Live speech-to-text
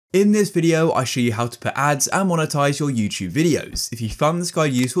In this video, I show you how to put ads and monetize your YouTube videos. If you found this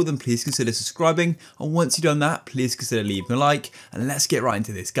guide useful, then please consider subscribing. And once you've done that, please consider leaving a like, and let's get right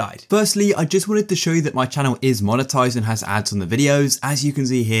into this guide. Firstly, I just wanted to show you that my channel is monetized and has ads on the videos. As you can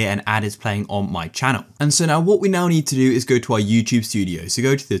see here, an ad is playing on my channel. And so now what we now need to do is go to our YouTube studio. So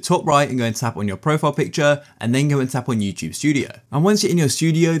go to the top right and go and tap on your profile picture, and then go and tap on YouTube studio. And once you're in your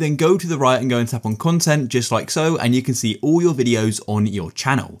studio, then go to the right and go and tap on content, just like so, and you can see all your videos on your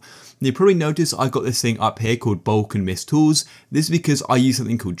channel. You probably notice I got this thing up here called bulk and mist tools. This is because I use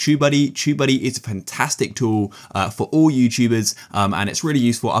something called TubeBuddy. TubeBuddy is a fantastic tool for all YouTubers, and it's really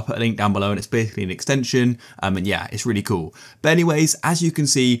useful. I'll put a link down below, and it's basically an extension, and yeah, it's really cool. But anyways, as you can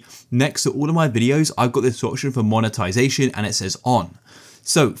see, next to all of my videos, I've got this option for monetization, and it says on.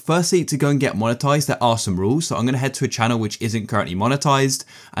 So firstly, to go and get monetized, there are some rules. So I'm going to head to a channel which isn't currently monetized,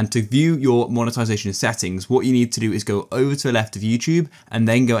 and to view your monetization settings, what you need to do is go over to the left of YouTube and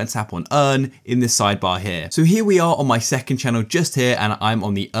then go and tap on earn in this sidebar here. So here we are on my second channel just here, and I'm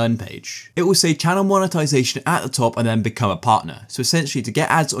on the earn page. It will say channel monetization at the top and then become a partner. So essentially, to get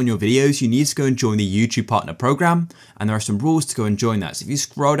ads on your videos, you need to go and join the YouTube partner program, and there are some rules to go and join that. So if you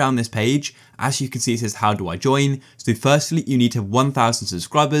scroll down this page, as you can see, it says, how do I join? So firstly, you need to have 1,000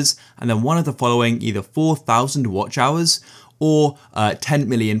 subscribers, and then one of the following, either 4,000 watch hours or 10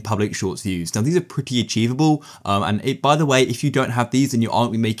 million public shorts views. Now these are pretty achievable, and by the way, if you don't have these, then you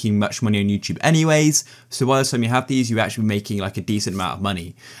aren't making much money on YouTube anyways. So by the time you have these, you're actually making like a decent amount of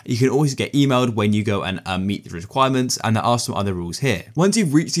money. You can always get emailed when you go and meet the requirements, and there are some other rules here. Once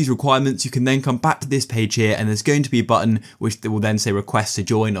you've reached these requirements, you can then come back to this page here, and there's going to be a button which will then say request to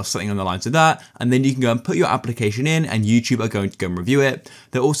join or something on the lines of that, and then you can go and put your application in, and YouTube are going to go and review it.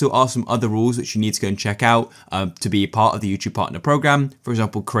 There also are some other rules which you need to go and check out to be part of the YouTube partner program, for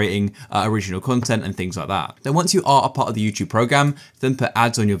example, creating original content and things like that. Then once you are a part of the YouTube program, then put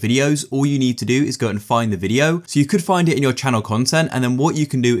ads on your videos. All you need to do is go and find the video. So you could find it in your channel content, and then what you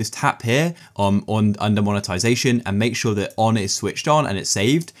can do is tap here on under monetization and make sure that on is switched on and it's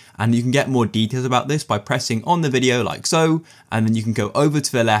saved. And you can get more details about this by pressing on the video like so, and then you can go over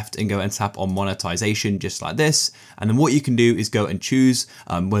to the left and go and tap on monetization just like this. And then what you can do is go and choose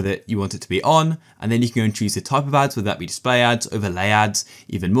whether you want it to be on, and then you can go and choose the type of ads, whether that be display ads, overlay ads,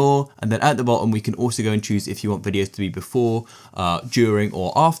 even more. And then at the bottom, we can also go and choose if you want videos to be before, during,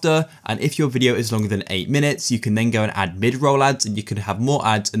 or after. And if your video is longer than 8 minutes, you can then go and add mid-roll ads, and you can have more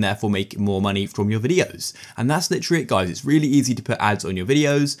ads and therefore make more money from your videos. And that's literally it, guys. It's really easy to put ads on your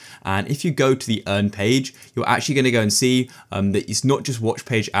videos. And if you go to the earn page, you're actually going to go and see that it's not just watch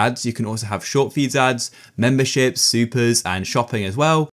page ads. You can also have short feeds ads, memberships, supers, and shopping as well.